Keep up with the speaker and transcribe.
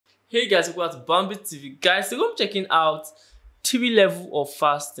Hey guys, welcome to Bambit TV. Guys, today I'm checking out 3 levels of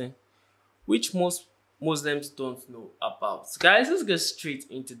fasting, which most Muslims don't know about. Guys, let's get straight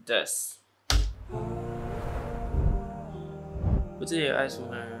into this. Put your eyes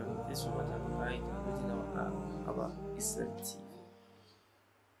on this one, right? About Islam TV.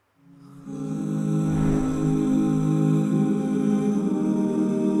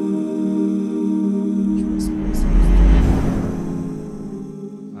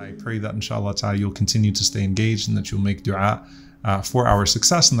 I pray that inshallah ta'ala you'll continue to stay engaged and that you'll make dua for our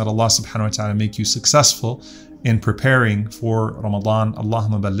success, and that Allah subhanahu wa ta'ala make you successful in preparing for Ramadan.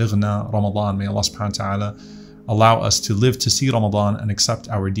 Allahumma ballighna Ramadan. May Allah subhanahu wa ta'ala allow us to live to see Ramadan and accept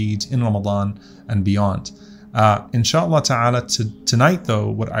our deeds in Ramadan and beyond. Inshallah ta'ala, tonight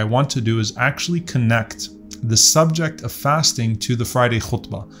though, what I want to do is actually connect the subject of fasting to the Friday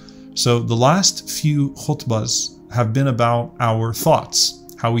khutbah. So the last few khutbahs have been about our thoughts,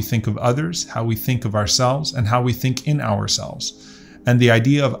 how we think of others, how we think of ourselves, and how we think in ourselves, and the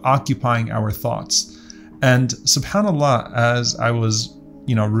idea of occupying our thoughts. And subhanallah, as I was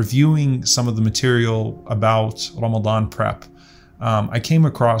reviewing some of the material about Ramadan prep, I came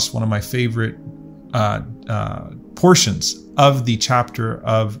across one of my favorite portions of the chapter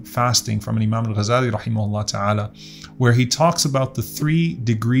of fasting from an Imam al-Ghazali rahimahullah ta'ala, where he talks about the 3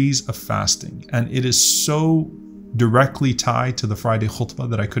 degrees of fasting, and it is so directly tied to the Friday khutbah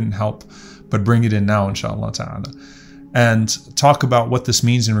that I couldn't help but bring it in now, inshallah ta'ala, and talk about what this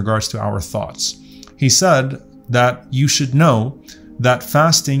means in regards to our thoughts. He said that you should know that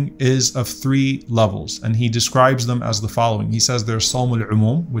fasting is of 3 levels, and he describes them as the following. He says there's Sawm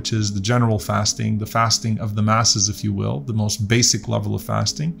al-Umum, which is the general fasting, the fasting of the masses, if you will, the most basic level of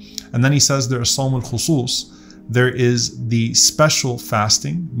fasting. And then he says there's Sawm al-Khusus, there is the special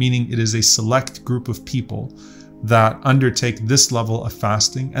fasting, meaning it is a select group of people that undertake this level of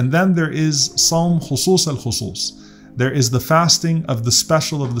fasting. And then there is Sawm Khusus al-Khusus, there is the fasting of the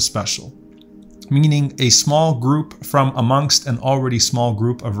special, meaning a small group from amongst an already small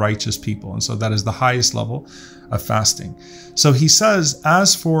group of righteous people. And so that is the highest level of fasting. So he says,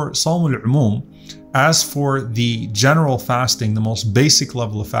 as for Sawm al-Umum, as for the general fasting, the most basic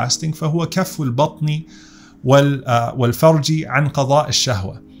level of fasting, فَهُوَ كَفُّ الْبَطْنِ وَالْفَرْجِ عَنْ قَضَاءِ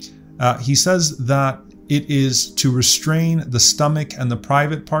الشَّهْوَةِ. He says that it is to restrain the stomach and the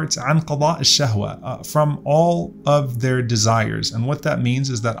private parts عن قضاء الشهوة, from all of their desires. And what that means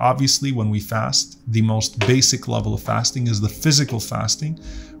is that obviously when we fast, the most basic level of fasting is the physical fasting,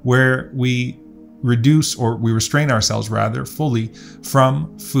 where we reduce, or we restrain ourselves rather, fully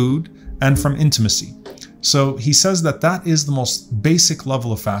from food and from intimacy. So he says that that is the most basic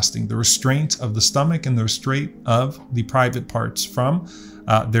level of fasting, the restraint of the stomach and the restraint of the private parts from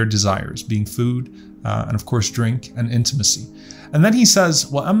their desires, being food, and of course drink and intimacy. And then he says,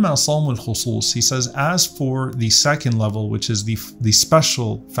 وَأَمَّا صَوْمُ الْخُصُوصِ, he says, as for the second level, which is the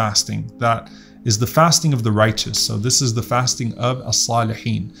special fasting, that is the fasting of the righteous. So this is the fasting of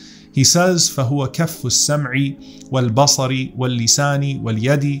as-salihin. He says, فَهُوَ كَفُّ السَّمْعِ وَالْبَصَرِ وَاللِّسَانِ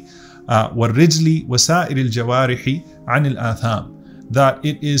وَالْيَدِ وَالرِّجْلِ وَسَائِرِ الْجَوَارِحِ عَنِ الْآثَامِ, that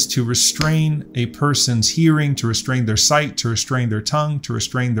it is to restrain a person's hearing, to restrain their sight, to restrain their tongue, to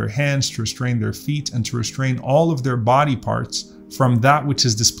restrain their hands, to restrain their feet, and to restrain all of their body parts from that which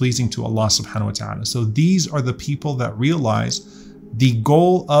is displeasing to Allah subhanahu wa ta'ala. So these are the people that realize the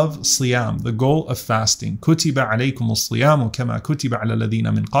goal of siyam, the goal of fasting. كُتِبَ عَلَيْكُمُ الصِّيَامُ كَمَا كُتِبَ عَلَى الَّذِينَ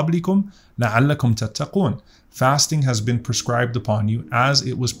مِنْ قَبْلِكُمْ لَعَلَّكُمْ تَتَّقُونَ. Fasting has been prescribed upon you as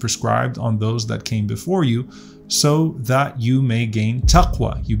it was prescribed on those that came before you, so that you may gain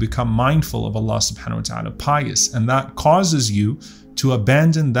taqwa. You become mindful of Allah subhanahu wa ta'ala, pious, and that causes you to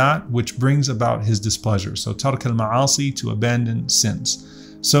abandon that which brings about His displeasure. So tark al-ma'asi, to abandon sins.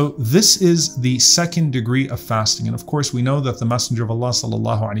 So this is the second degree of fasting. And of course we know that the Messenger of Allah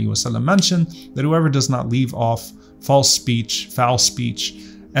sallallahu alaihi wasallam mentioned that whoever does not leave off false speech, foul speech,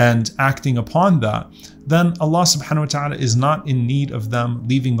 and acting upon that, then Allah subhanahu wa ta'ala is not in need of them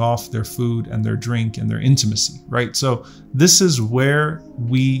leaving off their food and their drink and their intimacy, right? So this is where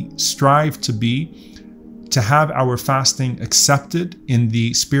we strive to be, to have our fasting accepted in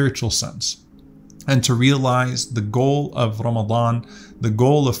the spiritual sense, and to realize the goal of Ramadan, the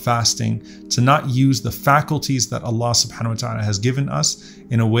goal of fasting, to not use the faculties that Allah subhanahu wa ta'ala has given us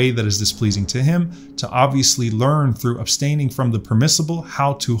in a way that is displeasing to Him, to obviously learn through abstaining from the permissible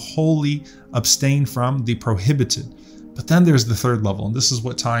how to wholly abstain from the prohibited. But then there's the third level, and this is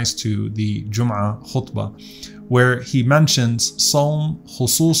what ties to the Jum'ah khutbah, where he mentions Sawm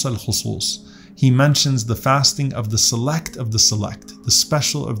Khusus al-Khusus. He mentions the fasting of the select, the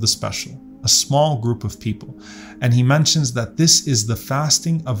special of the special. a small group of people. And he mentions that this is the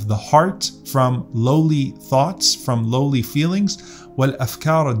fasting of the heart from lowly thoughts, from lowly feelings,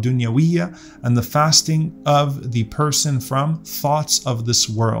 wal-afkar ad-dunyawiyya, and the fasting of the person from thoughts of this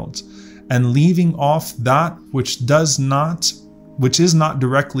world, and leaving off that which is not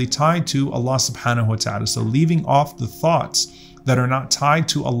directly tied to Allah subhanahu wa ta'ala. So leaving off the thoughts that are not tied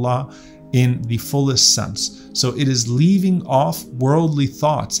to Allah in the fullest sense. So it is leaving off worldly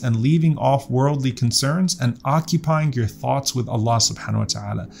thoughts and leaving off worldly concerns and occupying your thoughts with Allah subhanahu wa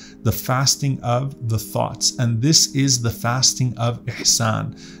ta'ala. The fasting of the thoughts. And this is the fasting of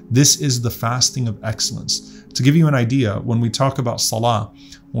ihsan. This is the fasting of excellence. To give you an idea, when we talk about salah,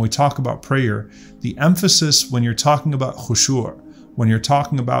 when we talk about prayer, the emphasis when you're talking about khushu', when you're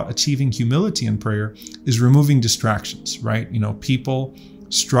talking about achieving humility in prayer, is removing distractions, right? People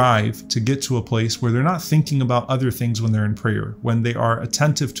strive to get to a place where they're not thinking about other things when they're in prayer, when they are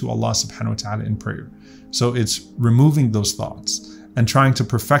attentive to Allah subhanahu wa ta'ala in prayer. So it's removing those thoughts and trying to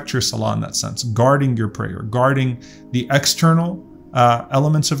perfect your salah in that sense, guarding your prayer, guarding the external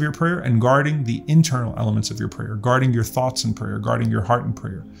elements of your prayer and guarding the internal elements of your prayer, guarding your thoughts in prayer, guarding your heart in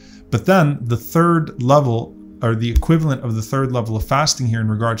prayer. But then the third level, or the equivalent of the third level of fasting here in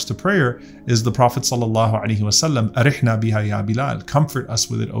regards to prayer, is the Prophet ﷺ, Arihna biha ya Bilal, comfort us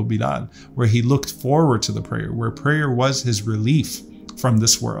with it, O Bilal, where he looked forward to the prayer, where prayer was his relief from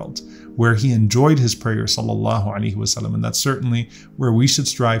this world, where he enjoyed his prayer, ﷺ. And that's certainly where we should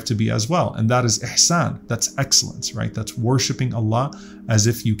strive to be as well. And that is ihsan, that's excellence, right? That's worshiping Allah as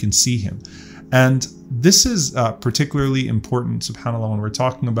if you can see him. And this is particularly important, subhanAllah, when we're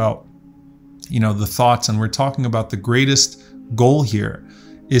talking about the thoughts, and we're talking about the greatest goal here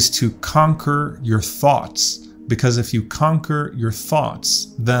is to conquer your thoughts, because if you conquer your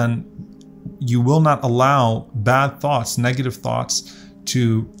thoughts, then you will not allow bad thoughts, negative thoughts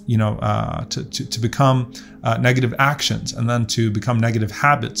to become negative actions, and then to become negative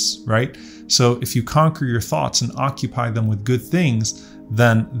habits, right? So if you conquer your thoughts and occupy them with good things,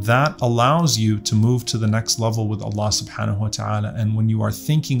 then that allows you to move to the next level with Allah subhanahu wa ta'ala. And when you are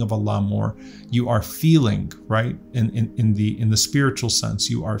thinking of Allah more, you are feeling, right? In the spiritual sense,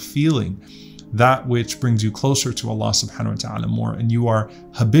 you are feeling that which brings you closer to Allah subhanahu wa ta'ala more. And you are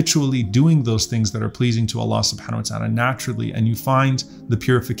habitually doing those things that are pleasing to Allah subhanahu wa ta'ala naturally. And you find the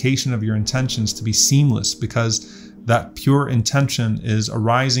purification of your intentions to be seamless, because that pure intention is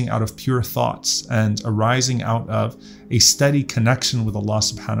arising out of pure thoughts and arising out of a steady connection with Allah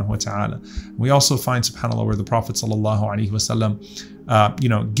subhanahu wa ta'ala. We also find, subhanAllah, where the Prophet sallallahu alaihi wasallam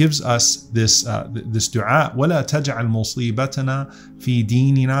gives us this dua, وَلَا تَجْعَلْ مُصِيبَتَنَا فِي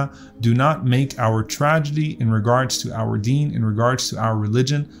دِينِنَا. Do not make our tragedy in regards to our deen, in regards to our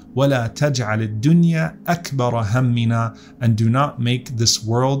religion. وَلَا تَجْعَلِ الدُّنْيَا أَكْبَرَ هَمِّنَا. And do not make this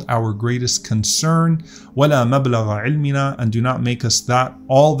world our greatest concern. وَلَا مَبْلَغَ عِلْمِنَا. And do not make us that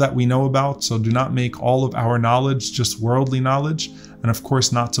all that we know about. So do not make all of our knowledge just worldly knowledge. And of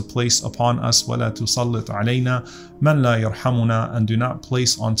course, not to place upon us, وَلَا تُسَلِّطْ عَلَيْنَا مَنْ لَا يَرْحَمُنَا. And do not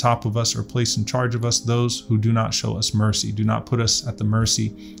place on top of us or place in charge of us those who do not show us mercy. Do not put us at the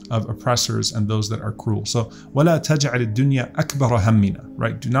mercy of oppressors and those that are cruel. So, وَلَا تَجْعَلِ الدُّنْيَا أَكْبَرَ هَمِّنَا.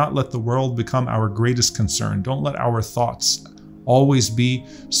 Right? Do not let the world become our greatest concern. Don't let our thoughts always be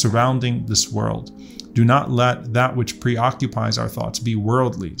surrounding this world. Do not let that which preoccupies our thoughts be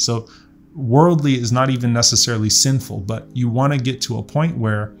worldly. So, worldly is not even necessarily sinful, but you want to get to a point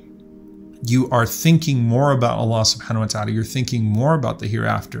where you are thinking more about Allah subhanahu wa ta'ala, you're thinking more about the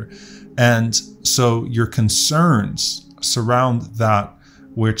hereafter. And so your concerns surround that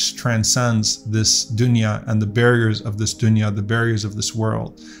which transcends this dunya and the barriers of this dunya, the barriers of this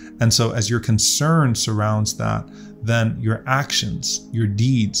world. And so as your concern surrounds that, then your actions, your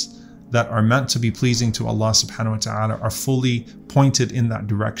deeds that are meant to be pleasing to Allah subhanahu wa ta'ala are fully pointed in that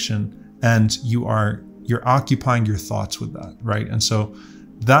direction. And you're occupying your thoughts with that, right? And so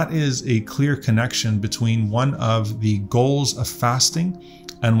that is a clear connection between one of the goals of fasting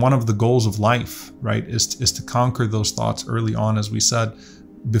and one of the goals of life, right? Is to conquer those thoughts early on, as we said,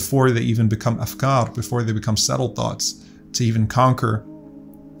 before they even become afkar, before they become settled thoughts, to even conquer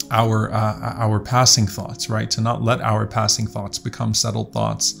our passing thoughts, right? To not let our passing thoughts become settled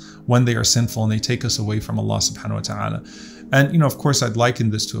thoughts when they are sinful and they take us away from Allah subhanahu wa ta'ala. And, of course, I'd liken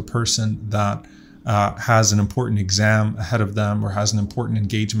this to a person that has an important exam ahead of them or has an important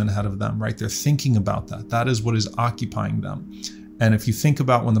engagement ahead of them, right? They're thinking about that. That is what is occupying them. And if you think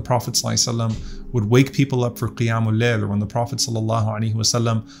about when the Prophet ﷺ would wake people up for Qiyamul Layl, or when the Prophet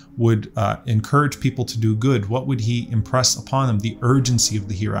ﷺ would encourage people to do good, what would he impress upon them? The urgency of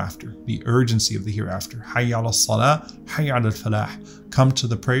the hereafter. The urgency of the hereafter. Hayya ala salah, hayya ala falah. Come to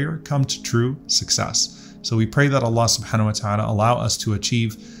the prayer, come to true success. So we pray that Allah subhanahu wa ta'ala allow us to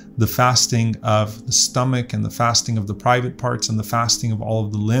achieve the fasting of the stomach, and the fasting of the private parts, and the fasting of all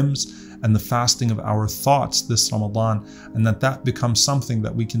of the limbs, and the fasting of our thoughts this Ramadan, and that becomes something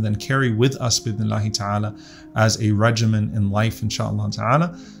that we can then carry with us bidnillahi ta'ala as a regimen in life, inshallah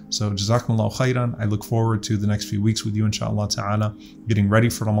ta'ala. So jazakumullahu khairan. I look forward to the next few weeks with you, inshallah ta'ala, getting ready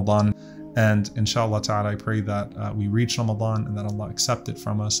for Ramadan. And inshallah ta'ala, I pray that we reach Ramadan, and that Allah accept it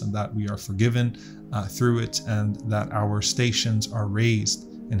from us, and that we are forgiven through it, and that our stations are raised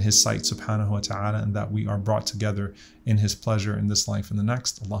in His sight subhanahu wa ta'ala, and that we are brought together in His pleasure in this life and the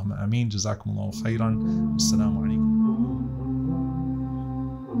next. Allahumma ameen. Jazakumullahu khairan. Assalamu alaikum.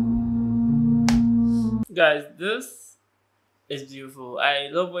 Guys, this is beautiful. I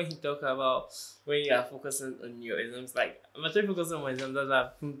love when he talk about when you are focusing on your exams. Like, I'm actually focusing on my exams, that's why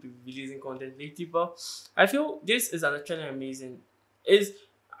I've been releasing content lately, but I feel this is actually amazing.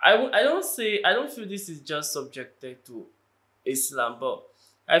 I don't feel this is just subjected to Islam, but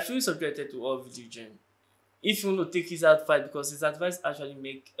I feel subjected to all religion. If you want to take his advice, because his advice actually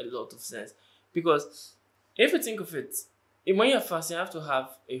make a lot of sense. Because if you think of it, when you're fasting, you have to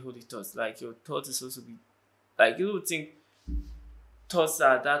have a holy thought. Like, your thought is supposed to be, like, you would think thoughts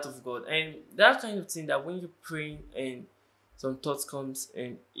are that of God. And that kind of thing, that when you're praying and some thoughts comes,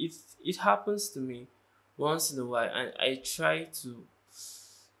 and it happens to me once in a while, and I try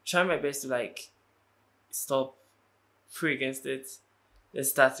my best to, like, stop, pray against it, then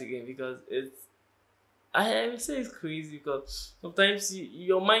start again, because I would say it's crazy, because sometimes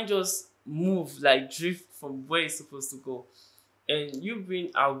your mind just move, like drift from where it's supposed to go, and you being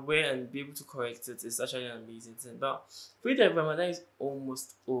aware and be able to correct it is actually an amazing thing. But pretty that Ramadan is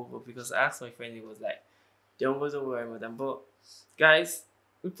almost over, because I asked my friend, he was like, they're almost over Ramadan. But guys,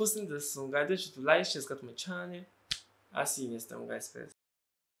 we're posting this song. I don't you to like, share, subscribe to my channel. I'll see you next time, guys. First.